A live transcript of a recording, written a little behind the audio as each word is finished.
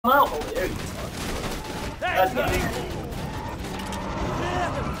out. Oh, there you are. That guy.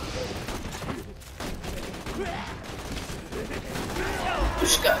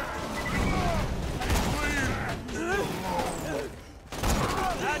 Pushka.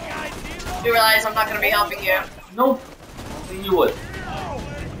 You realize I'm not going to be helping you. Nope. Then you would.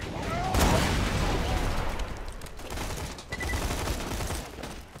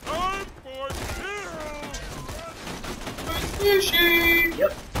 Sushi.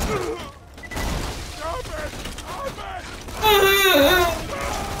 Yep.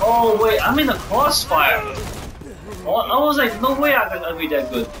 Oh wait, I'm in the crossfire. Oh, I was like, no way I can be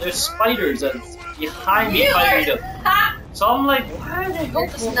that good. There's spiders that's behind me fighting them. So I'm like, why are they going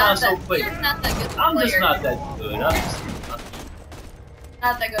down so quick? You're not that good. I'm just not that good. I'm just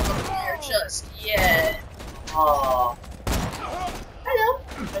not that good of a player just yet. Oh. Hello.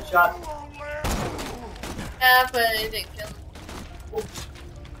 Headshot. Yeah, but it didn't kill him.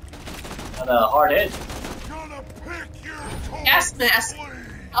 Got a hard hit. Gas mask.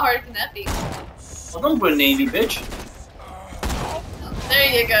 How hard can that be? Well, don't grenade me, bitch. Oh, there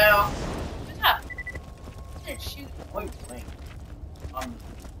you go. Good job. Good shoot. What are you playing?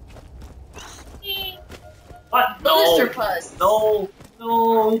 What? No. Booster Puss. No.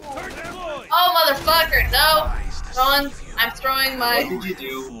 No. Oh, motherfucker. No. I'm throwing my... What did you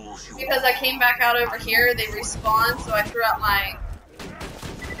do? Because I came back out over here, they respawned, so I threw out my...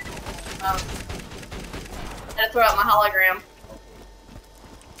 I had to throw out my hologram.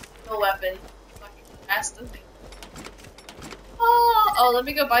 No weapon. Fucking bastard. Oh, let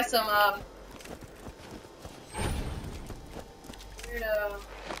me go buy some, weirdo.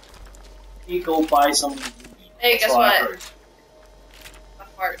 You go buy some... Hey, guess what? I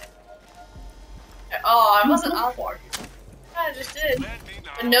farted. Oh, I wasn't off. I just did.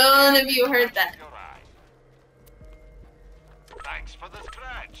 But none of you heard that. Thanks for the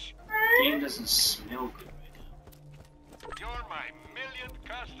scratch. The game doesn't smell good right now. You're my millionth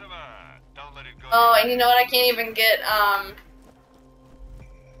customer. Don't let it go. Oh, and you know what? I can't even get, I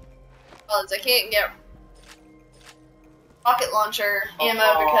can't get rocket launcher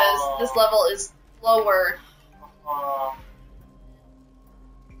ammo because this level is lower.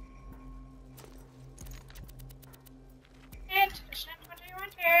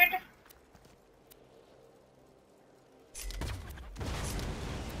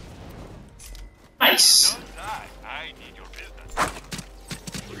 Nice. I need your business.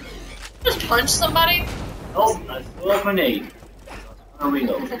 Just punch somebody? Oh, I threw a grenade. A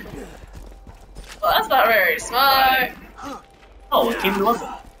reload. Well, that's not very smart. Oh, it came to London.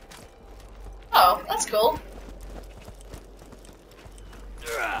 Oh, that's cool.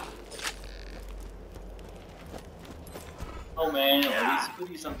 Oh man, all these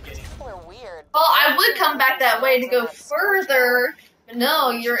goodies I'm getting. Weird. Well, I would come back that way to go further, but no,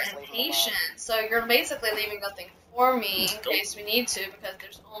 you're impatient, so you're basically leaving nothing for me in case we need to, because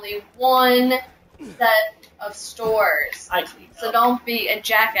there's only one set of stores. I cleaned So up. don't be a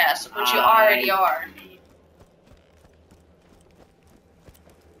jackass, which you already are.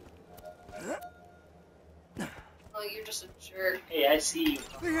 Oh, you're just a jerk. Hey, I see you.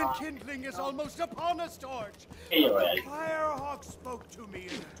 The enkindling is almost upon us, George. Hey, you're right. Firehawk spoke to me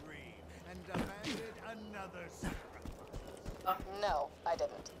in a dream and demanded another sacrifice. No, I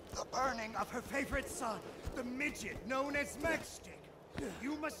didn't. The burning of her favorite son, the midget known as Matchstick.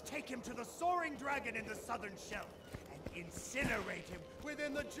 You must take him to the soaring dragon in the southern shelf and incinerate him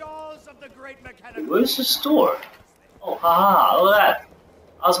within the jaws of the great mechanical... Where's the store? Oh, haha, look at that.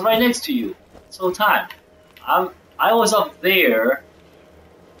 I was right next to you. This whole time. I was up there.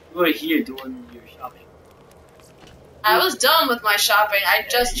 You were here doing your shopping. I was done with my shopping. I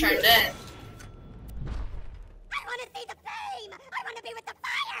just turned in. I want to see the flame! I want to be with the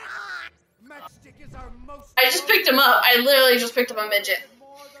Firehawk! Matchstick is our most... I just picked him up. I literally just picked up a midget.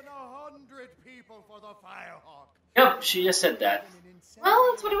 More than 100 people for the Firehawk. Yep, she just said that.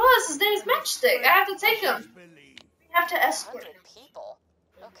 Well, that's what it was. His name is Matchstick. I have to take him. We have to escort 100 him. people?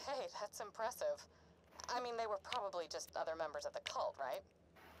 Okay, that's impressive. I mean, they were probably just other members of the cult, right?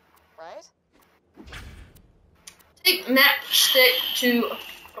 Right? Take Matchstick to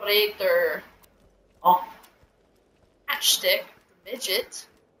Freighter. Oh, Matchstick, midget.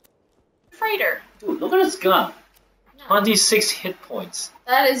 Freighter. dude, look at his gun. No. 26 hit points.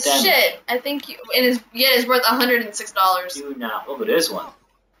 That is Damn. shit. I think you. It is. Yeah, it's worth $106. Dude, now look at this one.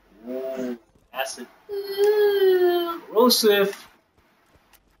 Ooh, acid. Ooh. Corrosive.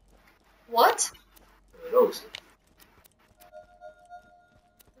 What? Corrosive.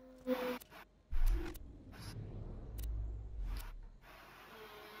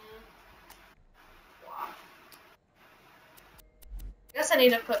 I guess guess I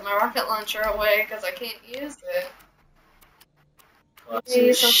need to put my rocket launcher away because I can't use it. That's Maybe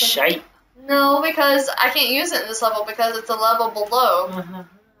a something- shite. No, because I can't use it in this level because it's a level below.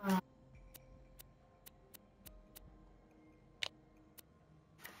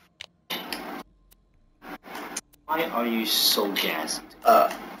 Why are you so gassed?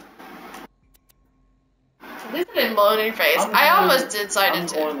 At least I didn't blow in your face. I almost decided I'm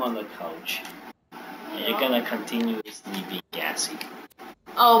to. going on the couch. And you're gonna continuously be gassy.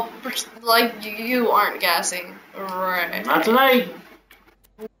 Oh, like you aren't gassing. Right. Not tonight!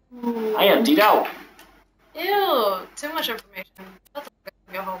 I emptied out. Ew, too much information. Let's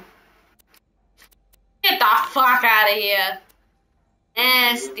go home. Get the fuck out of here.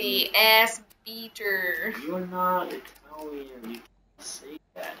 Nasty ass beater. You're not Italian. You can't say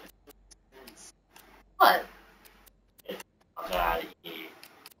that. It makes sense. What? Get the fuck out of here.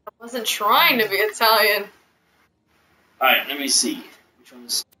 I wasn't trying to be Italian. Alright, let me see. Which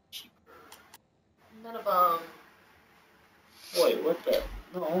one's cheaper? Not a bum. Wait, what the?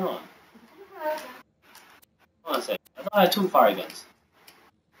 No, hold on. Hold on a second. I thought I had 2 fire guns.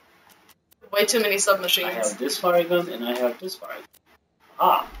 Way too many submachines. I have this fire gun and I have this fire gun.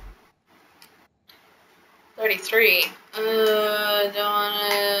 Ah. 33. Don't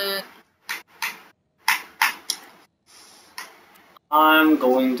want it. I'm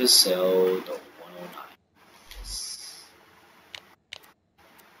going to sell the 109. Yes.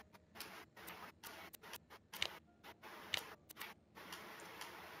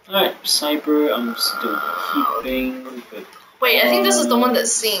 Alright, sniper, I'm still keeping. But Wait, I think this is the one that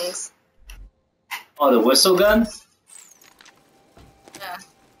sings. oh, the whistle gun? Yeah.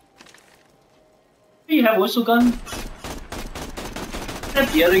 Do you have a whistle gun? Is that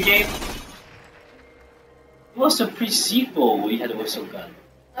the other game? It was a pre-sequel where you had a whistle gun.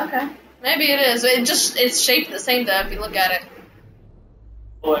 Okay. Maybe it is. It's shaped the same though if you look at it.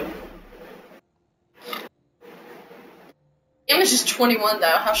 What? Image is 21 though.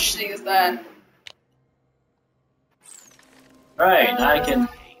 How shitty is that? Alright, now I can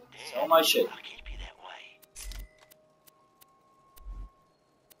sell my shit. Okay,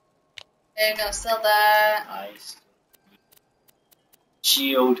 I'm gonna sell that. Nice.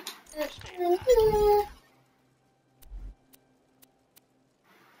 Shield.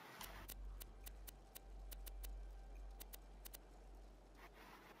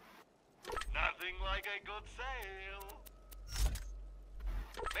 Nothing like a good sale.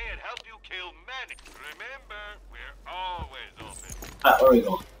 May it help you kill many. Remember, we're always open. Ah, where we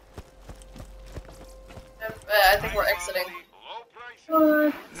going? I think we're exiting. Low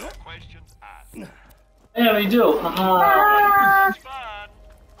prices. No questions asked. Yeah, we do. Haha. It's fun.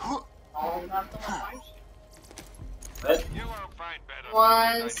 Oh, not the one. What? You won't find better.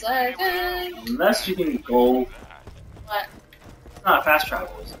 1 second. Unless you can go. What? It's not fast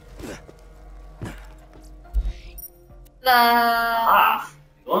travel, is it? Ah.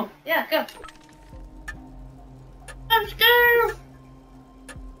 You going? Yeah, go. Let's go.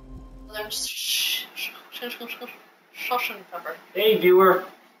 Pepper. Hey, viewer.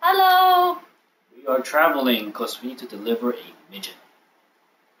 Hello. We are traveling because we need to deliver a midget.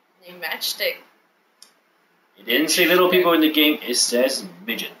 New matchstick. It didn't say little people in the game, it says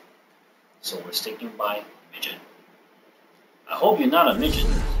midget. So we're sticking by midget. I hope you're not a midget.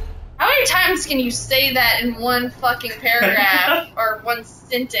 How many times can you say that in one fucking paragraph or one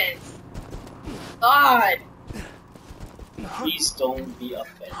sentence? God. Please don't be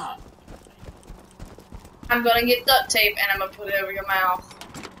offended. I'm gonna get duct tape and I'm gonna put it over your mouth.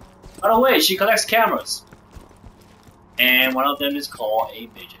 By the way, she collects cameras. And one of them is called a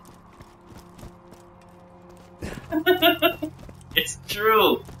midget. It's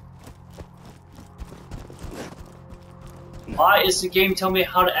true. Why is the game telling me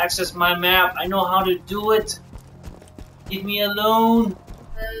how to access my map? I know how to do it. Leave me alone.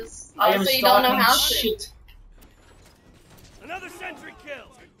 Because I am obviously you don't know stalking how to. shit. Another sentry kill.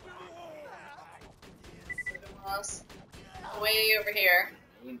 Way over here.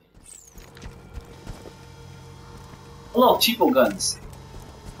 Hello, cheapo guns.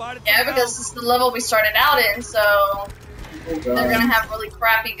 Yeah, because this is the level we started out in, so Cheapo they're gonna have really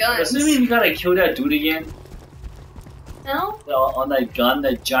crappy guns. Doesn't it mean you gotta kill that dude again? No? On that gun,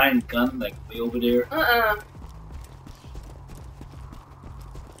 that giant gun, like way over there. I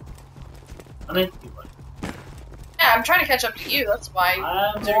mean, Yeah, I'm trying to catch up to you, that's why.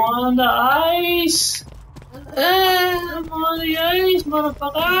 I'm on the ice! I'm on the ice,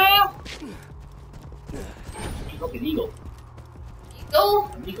 motherfucker! Look, an eagle. Eagle?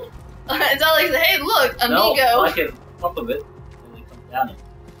 An eagle. It's not like, hey, look, amigo. No, I can pop a bit and then come down.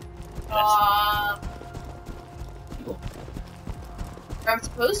 Bro, where I'm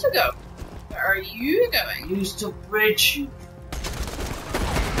supposed to go. Where are you going? Use the bridge. You...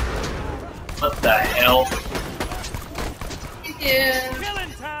 What the hell? Thank you.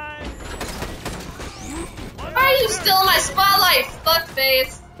 Killing time! Why are you still in my spotlight,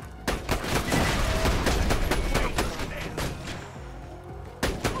 fuckface?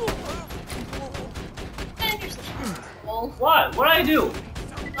 Man, you're such an asshole. What? What did I do?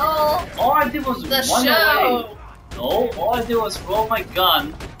 Oh, All I did was the run show. away. No, all I did was roll my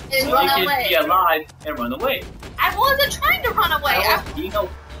gun And so run you away. can be alive and run away. I wasn't trying to run away. You know.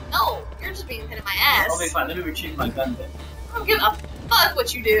 No, you're just being a pain in my ass. Okay, fine. Let me retrieve my gun then. I don't give a fuck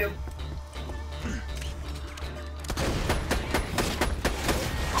what you do.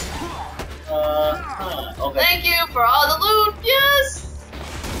 Okay. Thank you for all the loot. Yes.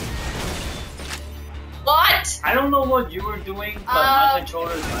 What? I don't know what you were doing, but my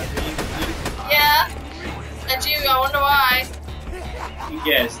controller is not doing it. Yeah. That's you. I wonder why. You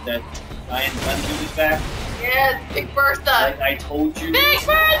guessed that Ryan gun dude is back. Yeah, Big Bertha. Like I told you. Big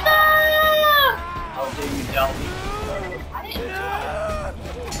Bertha! How dare you tell me? I didn't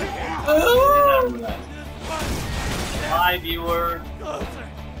I did not realize. Hi, viewer.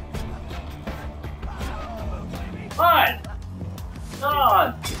 What?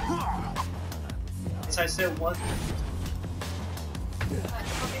 God. As I said, what?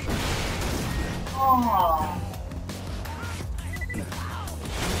 Oh.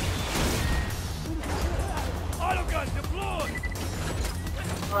 Autogun deployed!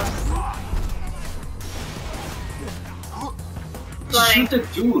 Shoot the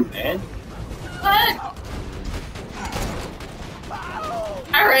dude, man. What?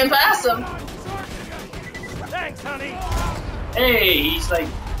 I ran past him. Thanks, honey! Hey, he's like.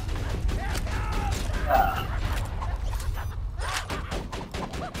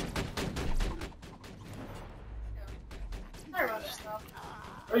 I run stuff.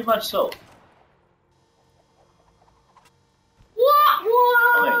 Very much so. What?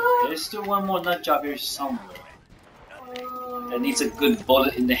 Okay, there's still one more nut job here somewhere. That needs a good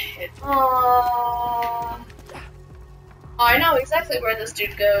bullet in the head. Oh, I know exactly where this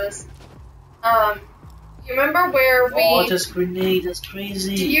dude goes. You remember where we? Oh, this grenade, that's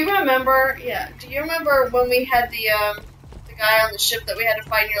crazy. Do you remember? Yeah. Do you remember when we had the guy on the ship that we had to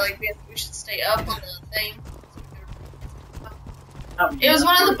fight? And you're like, we should stay up on the thing. It was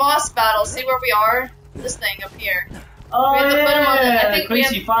one of the boss battles. See where we are? This thing up here. Oh, We have to put him on the- I yeah, think we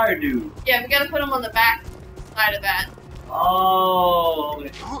crazy have- fire dude. Yeah, we gotta put him on the back side of that. Oh, okay.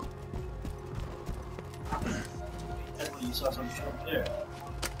 That's when you saw some shit up there.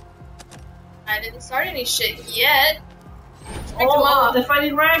 I didn't start any shit yet. Picked him Oh, up. they're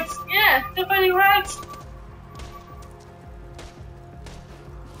fighting rats! Yeah. They're fighting rats!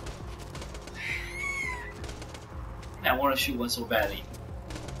 I want to shoot one so badly.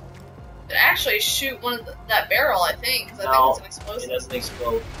 Could actually shoot one of that barrel, I think, because I think No, it's an it explosive. doesn't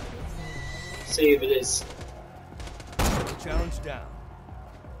explode. Save it is. Challenge down.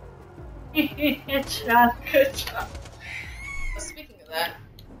 Headshot, good job. Speaking of that,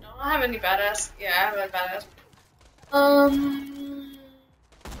 no, I don't have any badass. Yeah, I have a badass.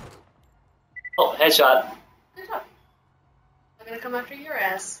 Oh, headshot. Good job. I'm gonna come after your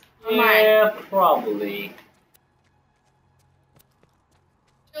ass. Yeah, probably.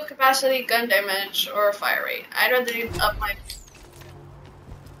 Fuel capacity, gun damage, or fire rate. I'd rather up my.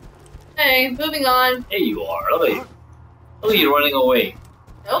 Hey, moving on. There you are. Look at you. Look at you running away.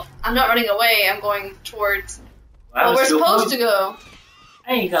 Nope, I'm not running away. I'm going towards. I have Well, a we're skill supposed point. to go.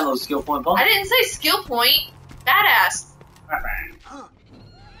 I ain't got no skill point, punk. I didn't say skill point. Badass.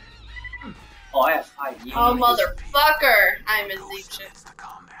 Oh, I have 5 years. Oh, motherfucker. I'm in deep shit. To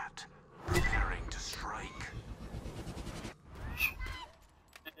combat. Preparing to strike.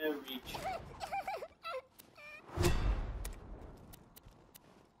 Reach.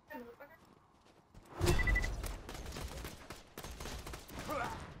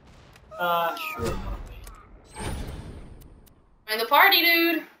 Sure. Join the party,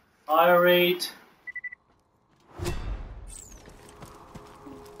 dude. Fire rate.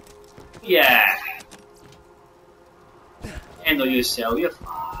 Yeah. Handle yourself, you're fine.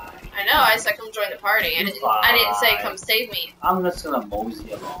 I know, I said come join the party. I didn't say come save me. I'm just gonna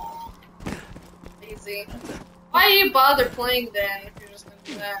mosey along. Easy. Why do you bother playing then if you're just gonna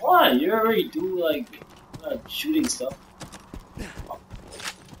do that? What? You already do, like, shooting stuff.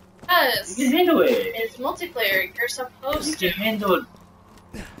 Yes. You can handle it. It's multiplayer. You're supposed You to. can handle it.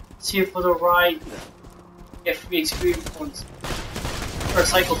 It's here for the ride. Get free experience points. For a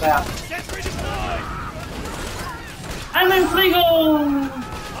psychopath. Sentry deployed! I'm in Fligo!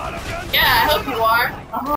 Yeah, I hope you are.